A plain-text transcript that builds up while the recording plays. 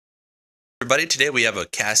everybody. Today we have a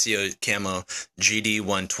Casio Camo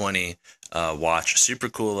GD100 watch. Super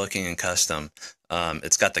cool looking and custom.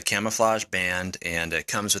 It's got the camouflage band, and it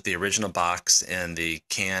comes with the original box and the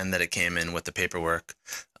can that it came in with the paperwork.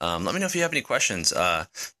 Let me know if you have any questions.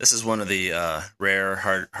 This is one of the rare,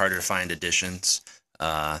 harder to find editions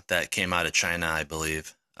that came out of China, I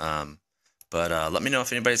believe. But let me know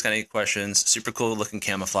if anybody's got any questions. Super cool looking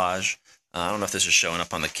camouflage. I don't know if this is showing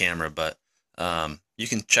up on the camera, but you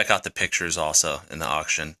can check out the pictures also in the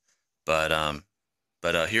auction. But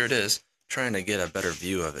here it is. Trying to get a better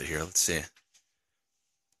view of it here. Let's see.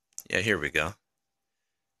 Yeah, here we go.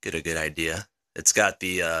 Get a good idea. It's got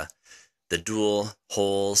the dual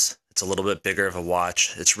holes. It's a little bit bigger of a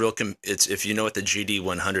watch. It's real. It's, if you know what the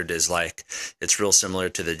GD100 is like, it's real similar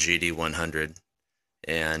to the GD100.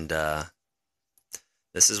 And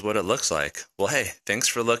this is what it looks like. Well, hey, thanks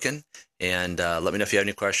for looking, and let me know if you have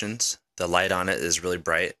any questions. The light on it is really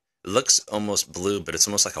bright. It looks almost blue, but it's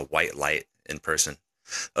almost like a white light in person.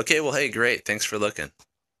 Okay, well, hey, great. Thanks for looking.